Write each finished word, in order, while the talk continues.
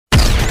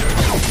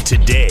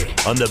Today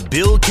on The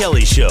Bill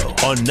Kelly Show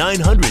on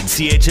 900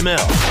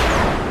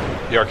 CHML.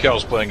 The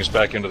Arkells playing us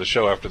back into the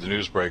show after the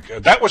news break.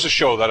 That was a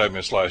show that I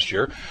missed last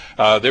year.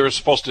 They were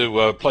supposed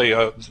to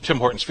play Tim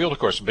Hortons Field, of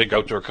course, a big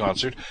outdoor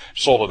concert.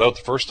 Sold it out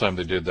the first time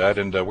they did that,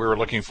 and we were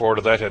looking forward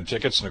to that, had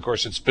tickets, and of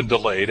course it's been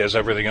delayed, as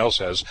everything else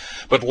has.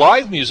 But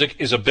live music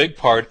is a big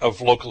part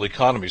of local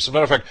economies. As a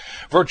matter of fact,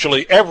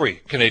 virtually every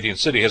Canadian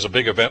city has a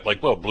big event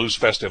like, well, Blues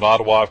Fest in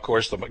Ottawa, of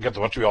course, the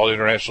Montreal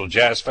International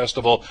Jazz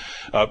Festival.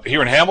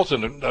 Here in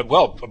Hamilton,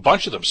 well, a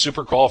bunch of them.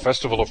 Supercrawl,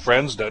 Festival of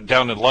Friends,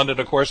 down in London,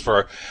 of course,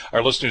 for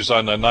our listeners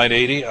on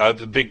 980,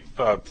 the big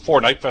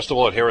four-night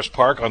festival at Harris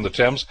Park on the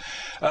Thames,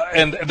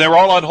 and they're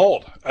all on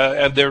hold.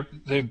 And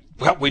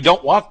well, we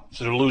don't want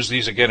to lose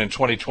these again in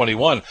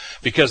 2021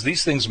 because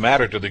these things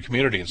matter to the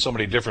community in so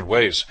many different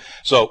ways.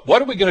 So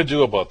what are we going to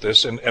do about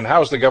this, and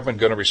how is the government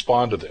going to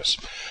respond to this?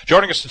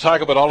 Joining us to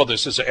talk about all of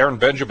this is Aaron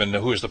Benjamin,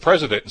 who is the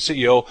president and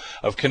CEO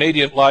of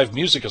Canadian Live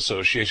Music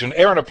Association.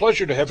 Aaron, a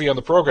pleasure to have you on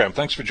the program.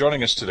 Thanks for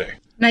joining us today.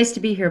 Nice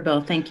to be here,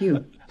 Bill. Thank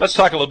you. Let's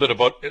talk a little bit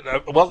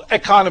about,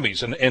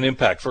 economies and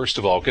impact, first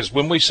of all, because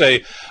when we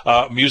say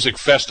music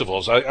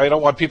festivals, I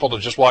don't want people to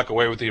just walk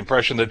away with the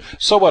impression that,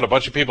 so what, a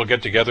bunch of people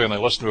get together and they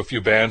listen to a few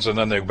bands and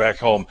then they go back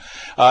home.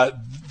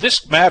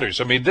 This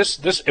matters. I mean,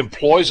 this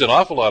employs an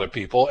awful lot of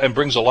people and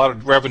brings a lot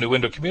of revenue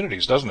into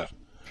communities, doesn't it?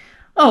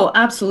 Oh,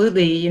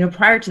 absolutely. You know,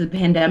 prior to the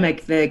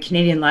pandemic, the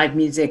Canadian live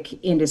music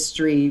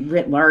industry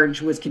writ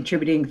large was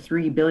contributing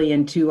 $3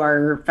 billion to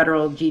our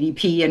federal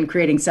GDP and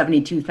creating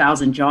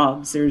 72,000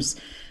 jobs. There's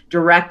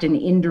direct and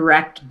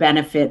indirect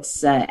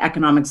benefits,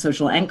 economic,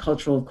 social, and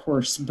cultural, of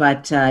course,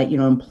 but,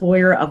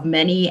 employer of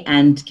many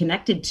and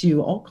connected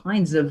to all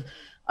kinds of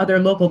other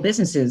local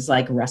businesses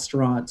like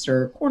restaurants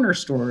or corner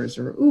stores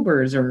or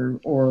Ubers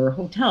or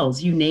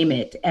hotels, you name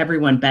it.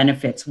 Everyone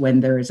benefits when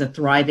there is a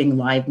thriving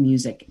live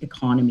music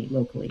economy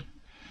locally.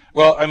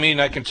 Well, I mean,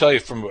 I can tell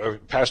you from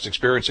past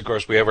experience, of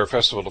course, we have our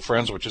Festival of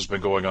Friends, which has been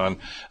going on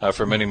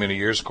for many, many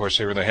years, of course,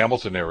 here in the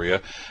Hamilton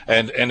area.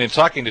 And in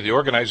talking to the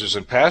organizers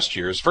in past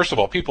years, first of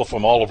all, people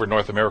from all over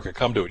North America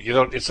come to it. You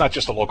know, it's not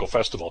just a local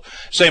festival.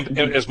 Same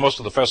as most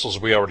of the festivals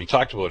we already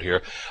talked about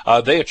here.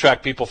 They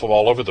attract people from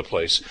all over the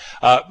place.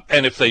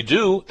 And if they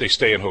do, they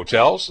stay in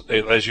hotels.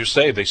 As you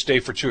say, they stay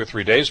for 2 or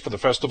 3 days for the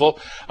festival.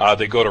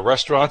 They go to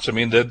restaurants. I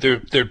mean,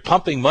 they're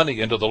pumping money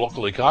into the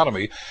local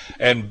economy.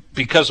 And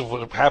because of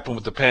what happened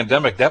with the pandemic,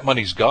 that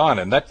money's gone,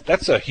 and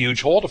that's a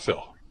huge hole to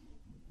fill.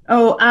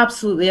 Oh,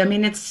 absolutely. I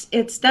mean,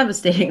 it's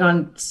devastating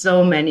on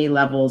so many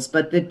levels,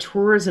 but the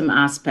tourism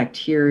aspect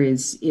here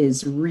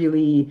is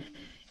really,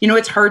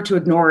 it's hard to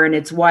ignore, and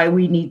it's why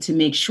we need to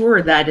make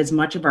sure that as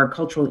much of our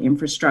cultural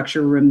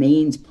infrastructure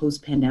remains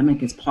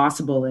post-pandemic as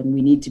possible, and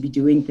we need to be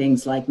doing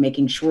things like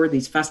making sure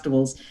these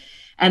festivals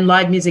and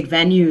live music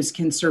venues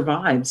can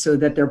survive so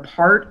that they're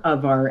part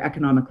of our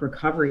economic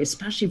recovery,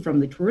 especially from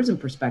the tourism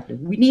perspective.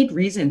 We need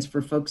reasons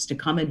for folks to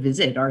come and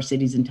visit our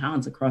cities and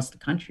towns across the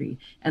country,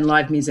 and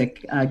live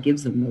music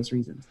gives them those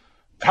reasons.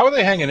 How are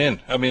they hanging in?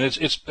 I mean,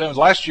 it's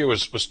last year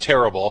was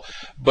terrible,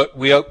 but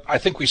I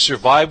think we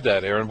survived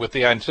that, Aaron, with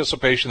the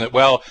anticipation that,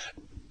 well,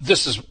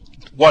 this is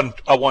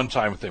a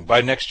one-time thing.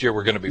 By next year,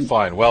 we're going to be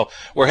fine. Well,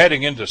 we're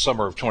heading into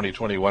summer of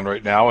 2021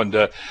 right now, and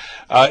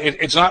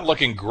it's not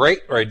looking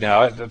great right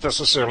now. It doesn't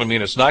necessarily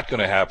mean it's not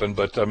going to happen,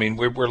 but I mean,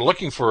 we're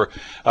looking for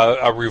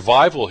a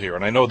revival here.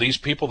 And I know these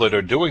people that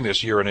are doing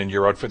this year in and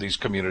year out for these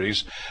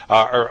communities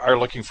are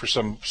looking for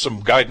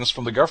some guidance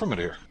from the government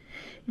here.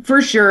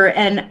 For sure.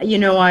 And,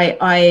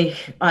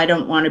 I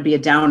don't want to be a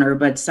downer,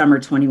 but summer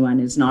 21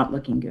 is not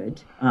looking good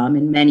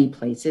in many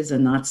places.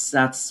 And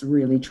that's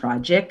really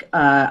tragic.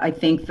 I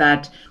think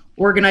that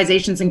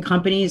organizations and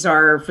companies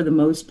are, for the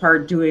most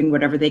part, doing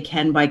whatever they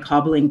can by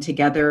cobbling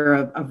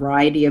together a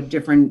variety of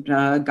different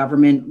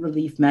government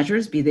relief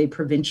measures, be they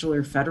provincial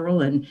or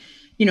federal. And,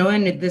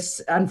 and this,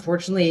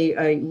 unfortunately,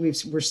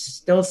 we're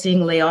still seeing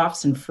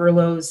layoffs and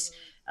furloughs.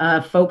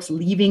 Folks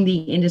leaving the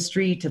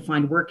industry to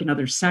find work in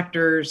other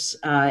sectors.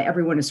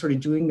 Everyone is sort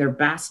of doing their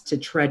best to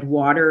tread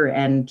water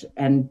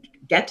and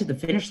get to the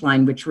finish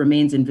line, which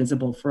remains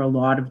invisible for a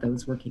lot of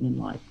those working in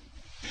live.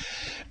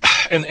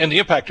 And the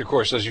impact, of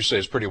course, as you say,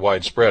 is pretty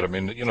widespread. I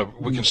mean,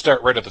 we can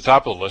start right at the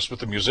top of the list with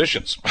the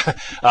musicians.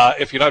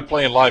 If you're not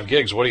playing live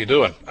gigs, what are you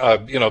doing?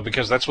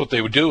 Because that's what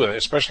they would do,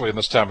 especially in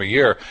this time of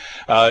year.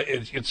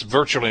 It's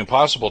virtually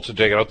impossible to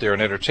get out there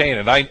and entertain.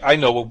 And I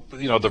know,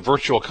 the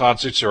virtual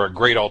concerts are a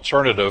great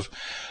alternative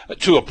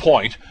to a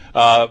point,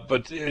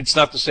 but it's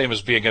not the same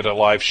as being at a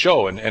live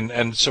show,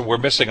 and so we're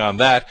missing on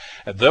that,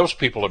 and those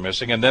people are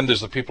missing. And then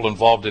there's the people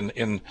involved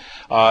in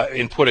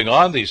putting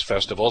on these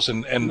festivals,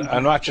 and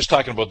I'm not just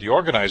talking about the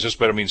organizers,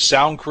 but I mean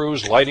sound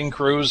crews, lighting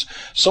crews,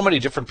 so many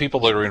different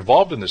people that are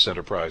involved in this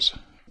enterprise.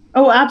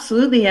 Oh,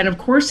 absolutely. And of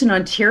course, in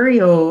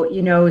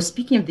Ontario,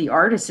 speaking of the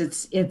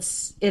artists,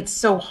 it's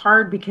so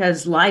hard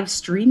because live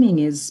streaming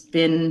is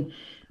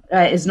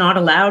not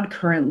allowed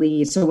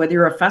currently. So whether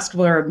you're a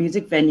festival or a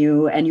music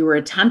venue and you are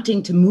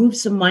attempting to move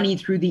some money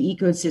through the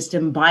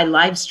ecosystem by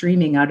live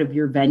streaming out of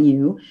your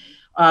venue,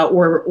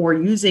 or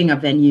using a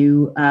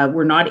venue.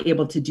 We're not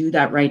able to do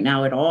that right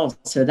now at all.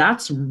 So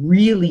that's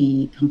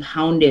really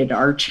compounded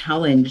our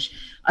challenge.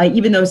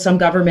 Even though some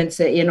governments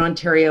in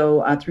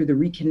Ontario through the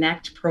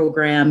Reconnect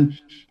program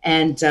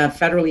and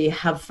federally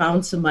have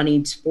found some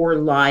money for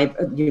live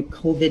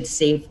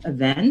COVID-safe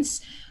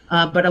events,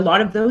 but a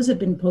lot of those have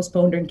been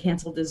postponed and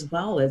canceled as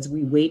well as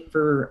we wait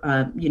for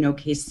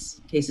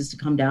cases to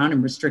come down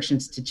and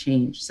restrictions to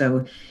change.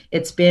 So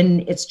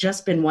it's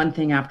just been one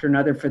thing after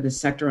another for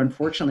this sector,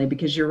 unfortunately,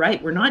 because you're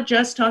right. We're not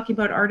just talking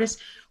about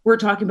artists. We're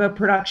talking about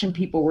production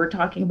people. We're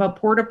talking about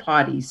porta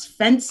potties,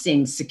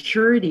 fencing,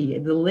 security.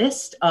 The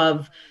list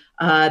of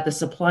the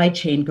supply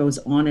chain goes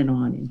on and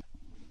on.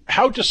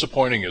 How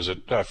disappointing is it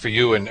for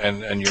you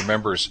and your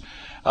members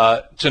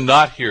to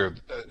not hear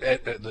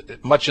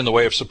much in the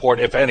way of support,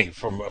 if any,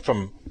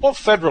 from both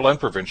federal and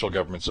provincial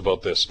governments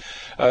about this?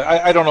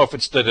 I don't know if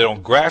it's that they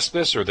don't grasp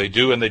this or they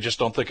do and they just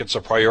don't think it's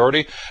a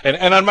priority.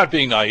 And I'm not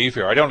being naive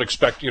here. I don't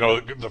expect,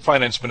 the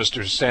finance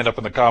minister to stand up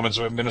in the Commons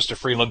with Minister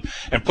Freeland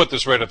and put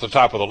this right at the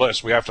top of the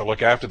list. We have to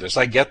look after this.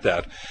 I get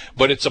that.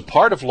 But it's a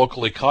part of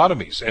local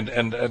economies. And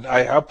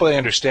I hope they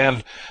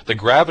understand the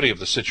gravity of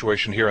the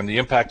situation here and the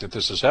impact that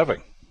this is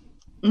having.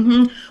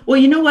 Mm-hmm. Well,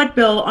 you know what,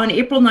 Bill? On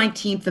April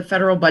 19th, the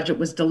federal budget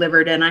was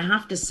delivered. And I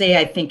have to say,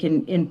 I think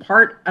in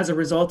part as a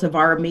result of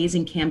our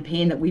amazing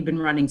campaign that we've been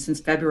running since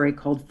February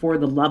called For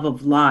the Love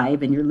of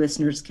Live, and your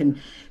listeners can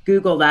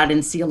Google that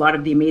and see a lot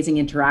of the amazing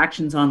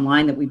interactions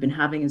online that we've been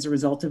having as a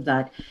result of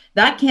that.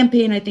 That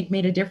campaign, I think,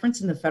 made a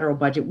difference in the federal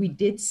budget. We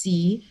did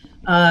see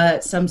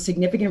some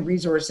significant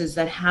resources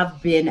that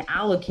have been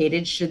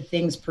allocated should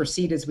things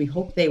proceed as we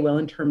hope they will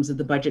in terms of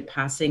the budget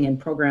passing and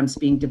programs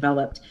being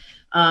developed.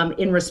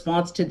 In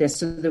response to this.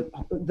 So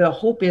the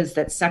hope is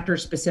that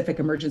sector-specific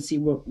emergency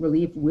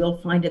relief will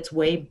find its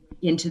way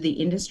into the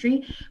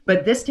industry,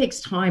 but this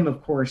takes time,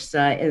 of course,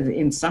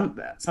 in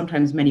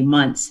sometimes many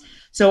months.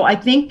 So I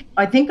think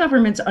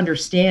governments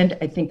understand.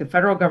 I think the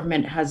federal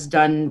government has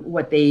done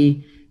what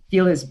they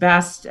feel is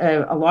best.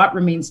 A lot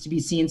remains to be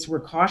seen, so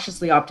we're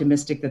cautiously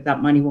optimistic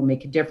that money will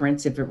make a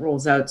difference if it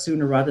rolls out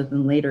sooner rather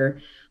than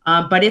later.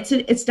 But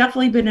it's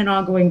definitely been an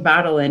ongoing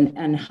battle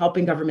and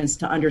helping governments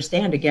to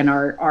understand, again,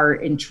 our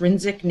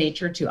intrinsic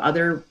nature to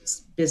other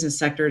business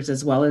sectors,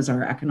 as well as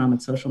our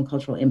economic, social, and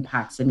cultural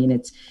impacts. I mean,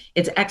 it's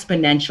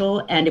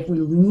exponential. And if we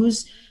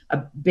lose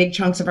big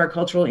chunks of our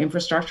cultural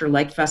infrastructure,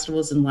 like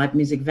festivals and live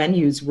music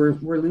venues,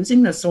 we're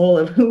losing the soul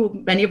of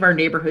who many of our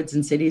neighborhoods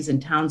and cities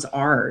and towns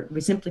are. We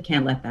simply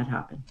can't let that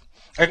happen.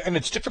 And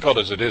it's difficult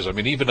as it is. I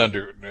mean, even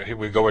under, here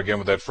we go again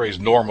with that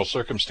phrase, normal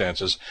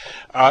circumstances,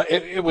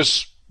 it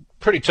was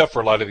pretty tough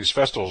for a lot of these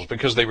festivals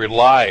because they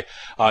rely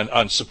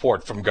on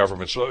support from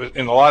governments. So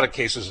in a lot of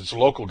cases, it's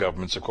local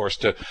governments, of course,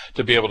 to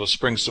be able to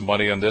spring some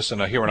money on this.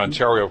 And here in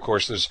Ontario, of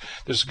course,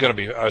 there's going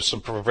to be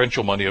some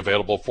provincial money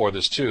available for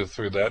this too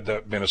through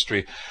that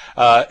ministry.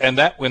 And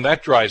that when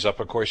that dries up,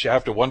 of course, you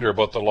have to wonder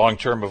about the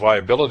long-term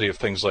viability of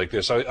things like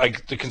this.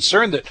 The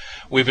concern that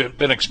we've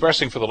been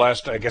expressing for the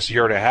last, I guess,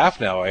 year and a half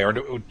now,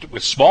 Aaron,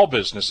 with small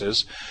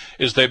businesses,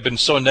 is they've been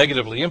so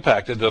negatively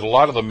impacted that a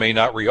lot of them may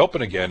not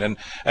reopen again.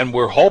 And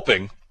we're hoping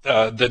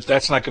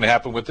that's not going to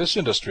happen with this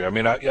industry. I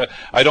mean,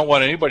 I don't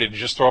want anybody to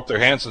just throw up their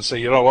hands and say,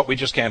 you know what, we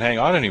just can't hang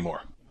on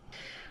anymore.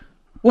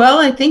 Well,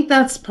 I think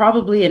that's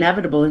probably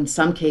inevitable in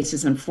some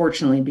cases,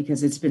 unfortunately,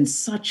 because it's been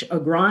such a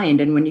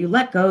grind. And when you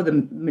let go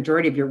the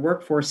majority of your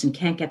workforce and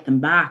can't get them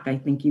back, I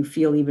think you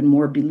feel even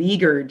more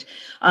beleaguered.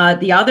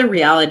 The other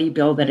reality,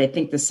 Bill, that I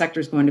think the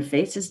sector is going to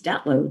face is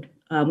debt load.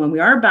 When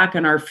we are back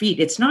on our feet,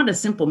 it's not a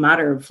simple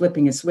matter of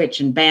flipping a switch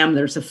and bam,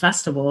 there's a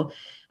festival.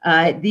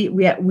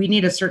 We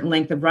need a certain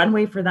length of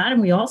runway for that,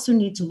 and we also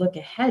need to look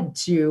ahead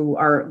to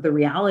the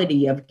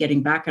reality of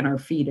getting back on our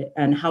feet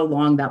and how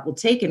long that will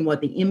take, and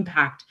what the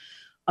impact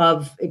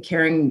of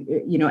carrying,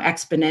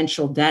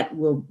 exponential debt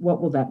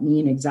what will that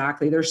mean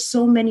exactly? There's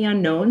so many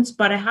unknowns,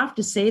 but I have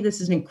to say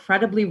this is an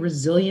incredibly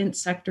resilient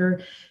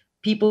sector.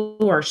 People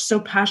who are so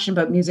passionate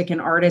about music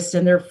and artists,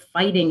 and they're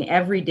fighting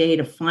every day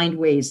to find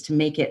ways to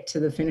make it to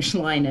the finish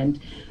line.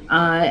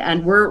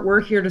 And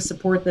we're here to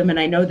support them. And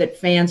I know that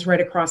fans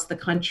right across the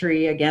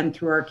country, again,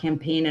 through our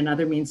campaign and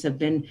other means, have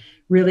been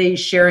really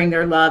sharing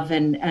their love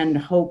and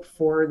hope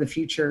for the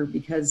future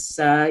because,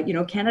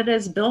 Canada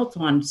is built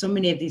on so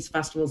many of these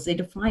festivals. They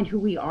define who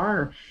we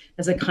are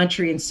as a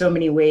country in so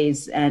many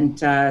ways. And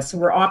so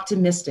we're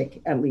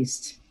optimistic, at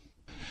least.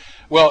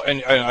 Well,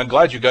 and I'm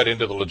glad you got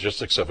into the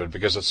logistics of it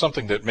because it's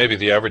something that maybe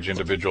the average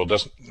individual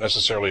doesn't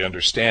necessarily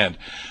understand.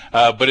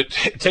 But it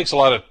takes a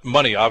lot of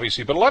money,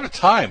 obviously, but a lot of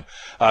time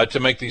to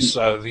make these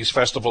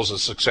festivals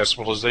as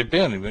successful as they've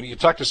been. When you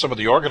talk to some of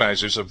the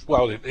organizers of,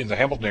 in the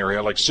Hamilton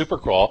area, like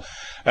Supercrawl,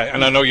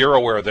 and I know you're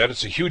aware of that.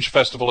 It's a huge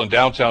festival in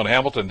downtown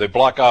Hamilton. They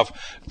block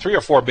off 3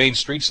 or 4 main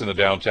streets in the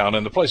downtown,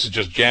 and the place is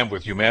just jammed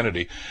with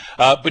humanity.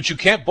 But you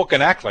can't book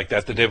an act like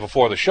that the day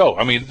before the show.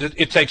 I mean,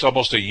 it takes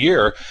almost a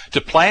year to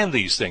plan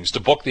these things, to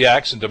book the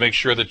acts and to make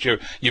sure that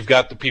you've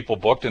got the people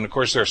booked. And of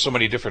course, there are so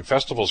many different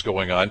festivals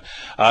going on,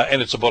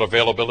 and it's about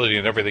availability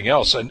and everything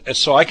else. And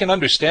so I can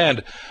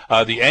understand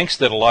the angst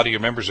that a lot of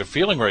your members are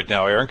feeling right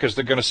now, Aaron, because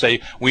they're going to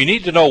say, we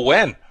need to know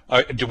when.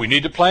 Do we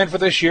need to plan for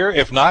this year?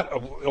 If not,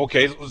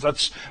 okay,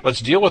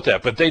 let's deal with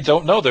that. But they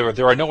don't know.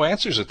 There are no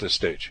answers at this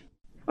stage.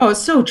 Oh,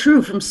 it's so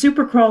true. From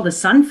Supercrawl to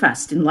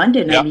Sunfest in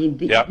London. Yep. I mean,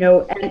 you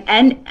know,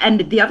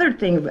 and the other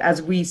thing,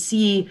 as we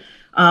see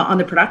on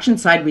the production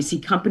side, we see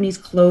companies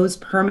close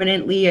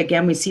permanently.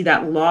 Again, we see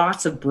that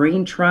loss of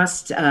brain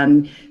trust.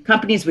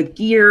 Companies with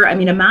gear. I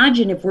mean,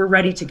 imagine if we're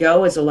ready to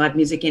go as a live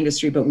music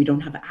industry, but we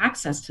don't have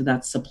access to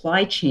that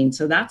supply chain.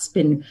 So that's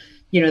been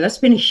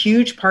a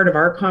huge part of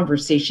our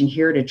conversation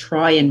here to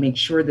try and make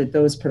sure that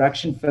those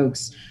production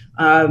folks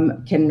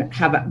can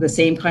have the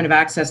same kind of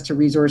access to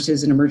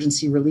resources and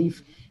emergency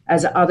relief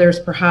as others,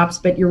 perhaps.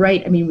 But you're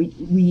right. I mean,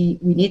 we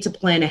need to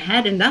plan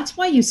ahead, and that's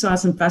why you saw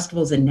some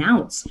festivals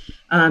announce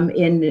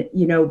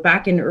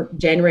back in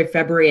January,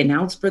 February,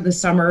 announced for the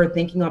summer,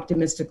 thinking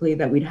optimistically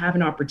that we'd have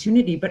an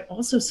opportunity, but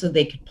also so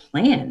they could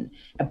plan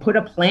and put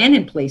a plan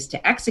in place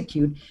to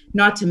execute.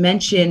 Not to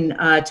mention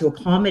to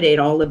accommodate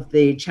all of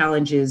the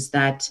challenges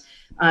that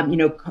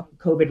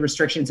COVID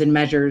restrictions and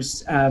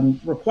measures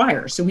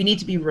require. So we need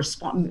to be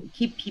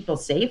keep people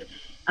safe.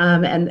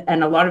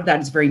 And a lot of that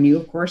is very new,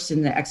 of course,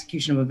 in the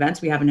execution of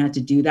events. We haven't had to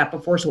do that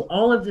before. So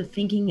all of the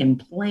thinking and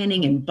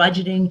planning and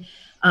budgeting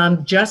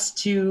just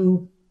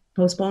to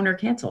postpone or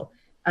cancel,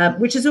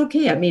 which is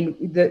okay. I mean,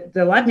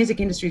 the live music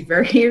industry is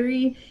very,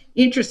 very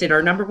interested.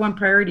 Our number one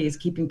priority is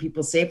keeping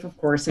people safe, of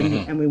course,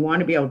 and we want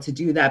to be able to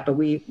do that. But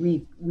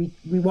we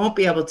won't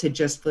be able to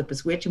just flip a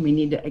switch, and we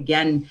need to,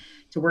 again,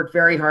 to work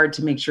very hard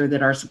to make sure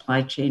that our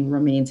supply chain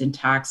remains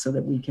intact so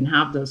that we can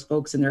have those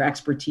folks and their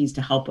expertise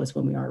to help us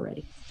when we are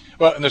ready.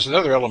 Well, and there's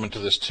another element to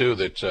this too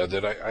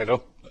that I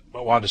don't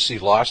want to see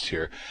lost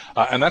here,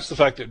 and that's the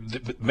fact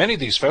that many of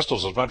these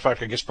festivals, as a matter of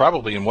fact, I guess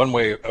probably in one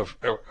way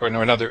or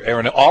another,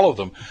 Aaron, all of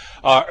them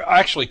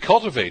actually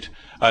cultivate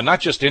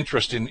not just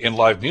interest in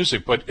live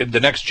music, but in the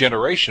next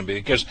generation,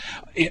 because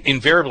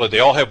invariably they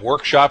all have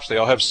workshops, they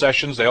all have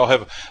sessions, they all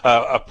have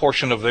a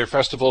portion of their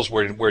festivals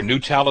where new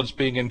talent's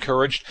being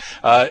encouraged,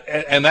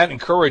 and that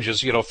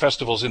encourages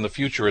festivals in the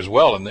future as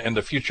well, and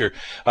the future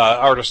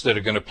artists that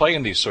are going to play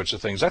in these sorts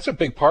of things. That's a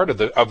big part of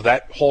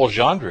that whole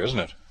genre, isn't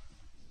it?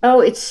 Oh,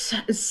 it's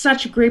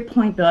such a great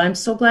point, Bill. I'm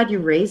so glad you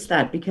raised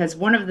that, because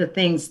one of the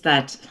things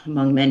that,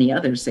 among many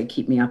others, that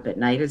keep me up at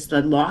night is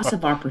the loss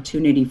of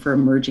opportunity for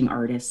emerging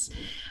artists.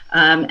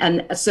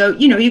 And so,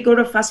 you go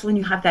to a festival and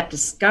you have that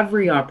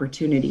discovery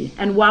opportunity.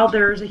 And while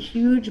there's a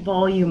huge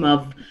volume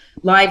of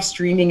live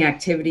streaming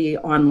activity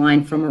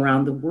online from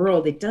around the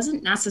world, it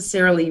doesn't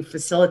necessarily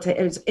facilitate.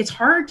 It's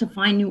hard to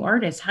find new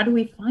artists. How do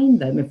we find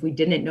them if we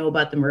didn't know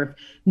about them or if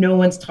no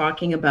one's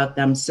talking about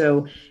them?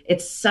 So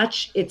it's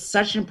such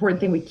an important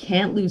thing we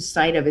can't lose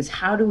sight of, is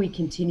how do we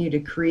continue to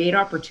create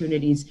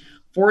opportunities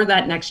for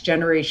that next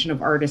generation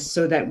of artists,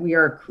 so that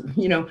we're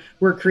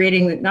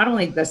creating not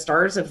only the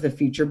stars of the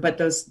future, but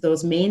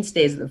those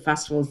mainstays of the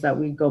festivals that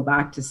we go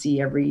back to see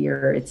every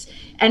year.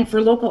 And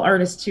for local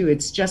artists too,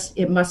 it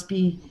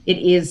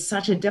is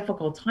such a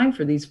difficult time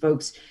for these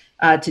folks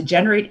to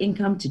generate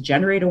income, to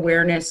generate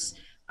awareness.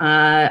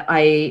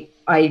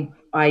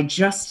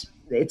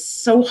 It's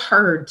so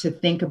hard to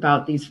think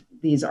about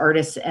these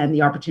artists and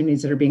the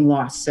opportunities that are being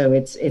lost. So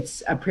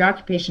it's a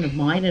preoccupation of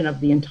mine and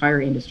of the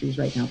entire industries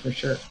right now, for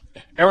sure.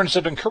 Aaron, is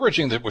it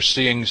encouraging that we're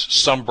seeing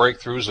some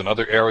breakthroughs in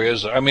other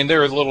areas? I mean,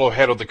 they're a little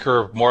ahead of the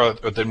curve more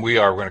than we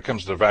are when it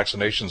comes to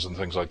vaccinations and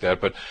things like that.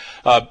 But,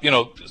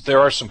 there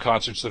are some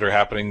concerts that are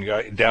happening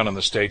down in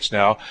the States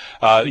now.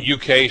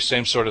 UK,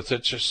 same sort of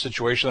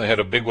situation. They had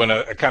a big one,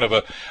 a kind of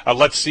a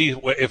let's see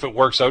if it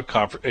works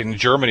out in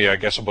Germany, I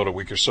guess, about a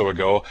week or so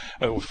ago,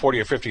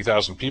 40 or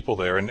 50,000 people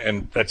there.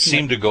 And that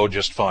seemed to go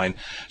just fine.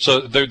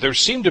 So there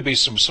seem to be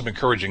some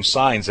encouraging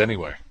signs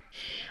anyway.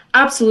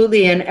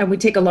 Absolutely. And we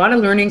take a lot of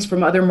learnings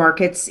from other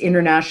markets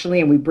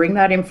internationally, and we bring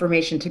that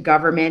information to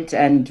government,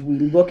 and we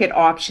look at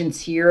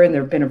options here. And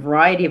there have been a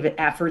variety of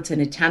efforts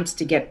and attempts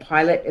to get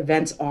pilot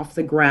events off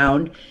the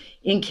ground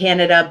in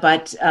Canada,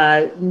 but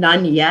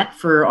none yet,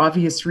 for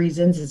obvious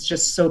reasons. It's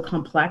just so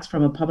complex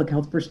from a public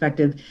health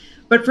perspective.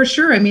 But for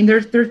sure, I mean,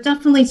 there's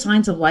definitely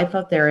signs of life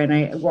out there.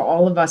 And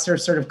all of us are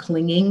sort of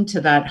clinging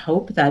to that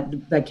hope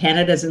that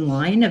Canada's in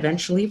line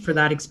eventually for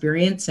that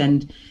experience.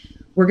 And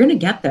we're going to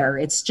get there.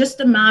 It's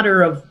just a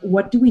matter of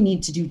what do we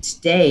need to do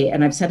today?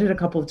 And I've said it a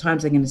couple of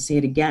times, I'm going to say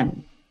it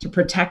again, to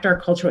protect our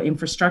cultural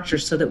infrastructure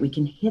so that we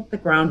can hit the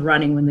ground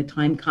running when the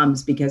time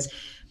comes, because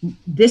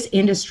this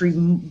industry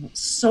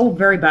so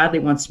very badly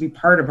wants to be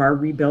part of our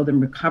rebuild and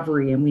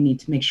recovery, and we need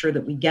to make sure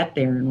that we get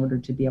there in order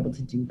to be able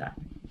to do that.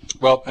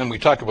 Well, and we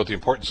talk about the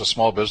importance of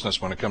small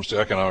business when it comes to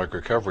economic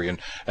recovery,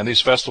 and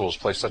these festivals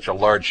play such a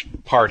large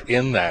part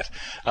in that,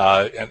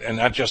 and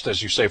not just,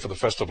 as you say, for the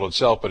festival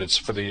itself, but it's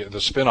for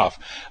the spin-off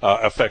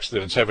effects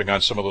that it's having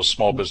on some of those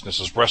small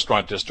businesses,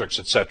 restaurant districts,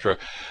 etc.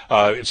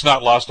 It's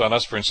not lost on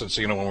us, for instance,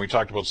 when we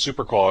talked about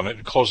Superqual and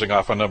it closing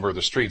off a number of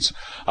the streets,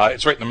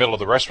 it's right in the middle of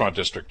the restaurant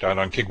district down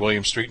on King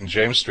William Street and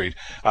James Street,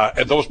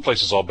 and those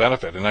places all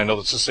benefit. And I know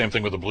that's the same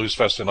thing with the Blues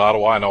Fest in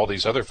Ottawa and all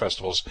these other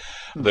festivals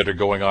that are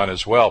going on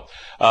as well.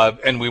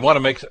 And we want to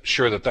make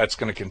sure that that's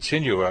going to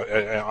continue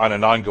on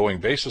an ongoing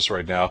basis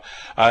right now.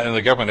 And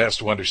the government has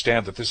to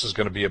understand that this is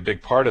going to be a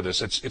big part of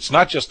this. It's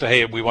not just,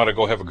 hey, we want to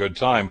go have a good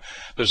time.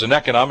 There's an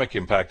economic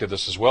impact of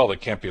this as well that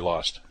can't be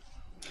lost.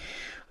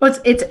 Well,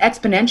 it's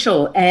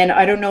exponential. And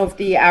I don't know if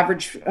the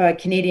average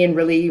Canadian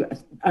really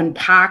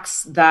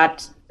unpacks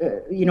that,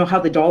 how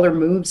the dollar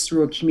moves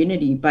through a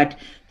community, but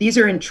these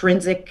are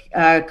intrinsic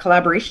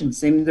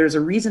collaborations. I mean, there's a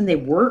reason they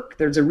work.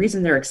 There's a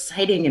reason they're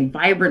exciting and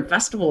vibrant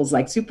festivals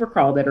like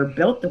Supercrawl that are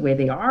built the way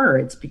they are.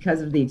 It's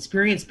because of the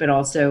experience, but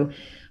also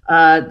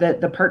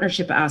the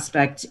partnership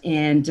aspect.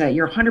 And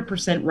you're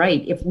 100%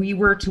 right. If we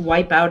were to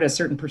wipe out a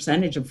certain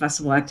percentage of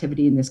festival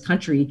activity in this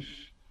country,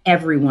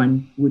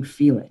 everyone would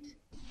feel it.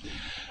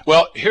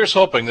 Well, here's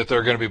hoping that there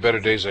are going to be better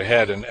days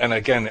ahead. And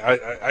again,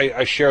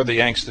 I share the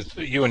angst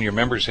that you and your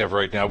members have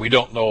right now. We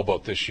don't know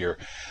about this year.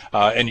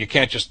 And you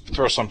can't just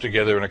throw something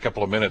together in a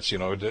couple of minutes.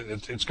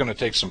 It's going to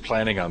take some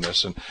planning on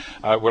this. And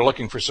we're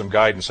looking for some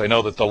guidance. I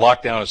know that the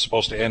lockdown is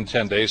supposed to end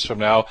 10 days from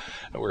now.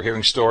 We're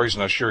hearing stories,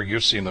 and I'm sure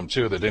you've seen them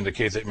too, that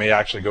indicate that it may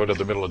actually go to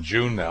the middle of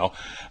June now,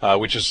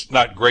 which is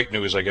not great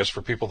news, I guess,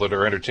 for people that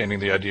are entertaining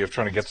the idea of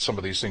trying to get some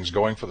of these things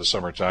going for the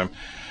summertime.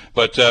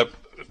 But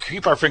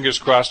keep our fingers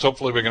crossed.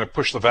 Hopefully we're going to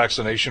push the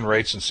vaccination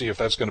rates and see if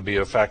that's going to be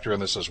a factor in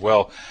this as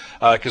well,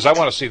 because I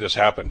want to see this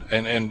happen,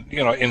 and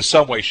in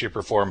some way, shape,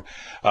 or form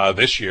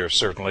this year,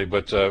 certainly,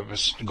 but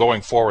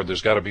going forward,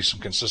 there's got to be some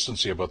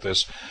consistency about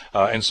this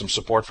and some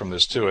support from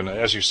this too. And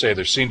as you say,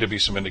 there seem to be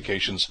some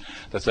indications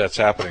that that's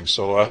happening.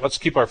 So let's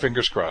keep our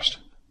fingers crossed.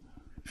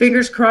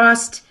 Fingers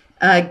crossed.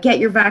 Get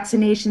your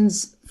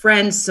vaccinations,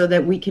 friends, so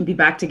that we can be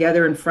back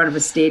together in front of a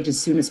stage as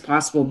soon as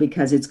possible,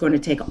 because it's going to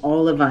take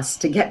all of us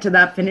to get to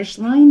that finish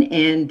line.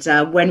 And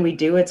when we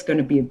do, it's going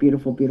to be a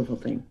beautiful, beautiful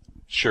thing.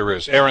 Sure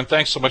is. Aaron,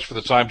 thanks so much for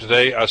the time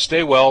today.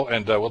 Stay well,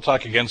 and we'll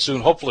talk again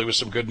soon, hopefully with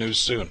some good news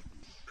soon.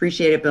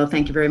 Appreciate it, Bill.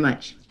 Thank you very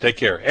much. Take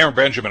care. Aaron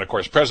Benjamin, of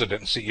course, President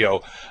and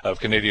CEO of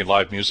Canadian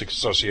Live Music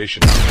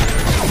Association.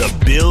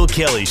 The Bill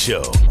Kelly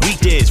Show,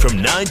 weekdays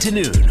from 9 to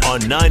noon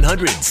on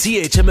 900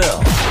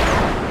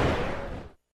 CHML.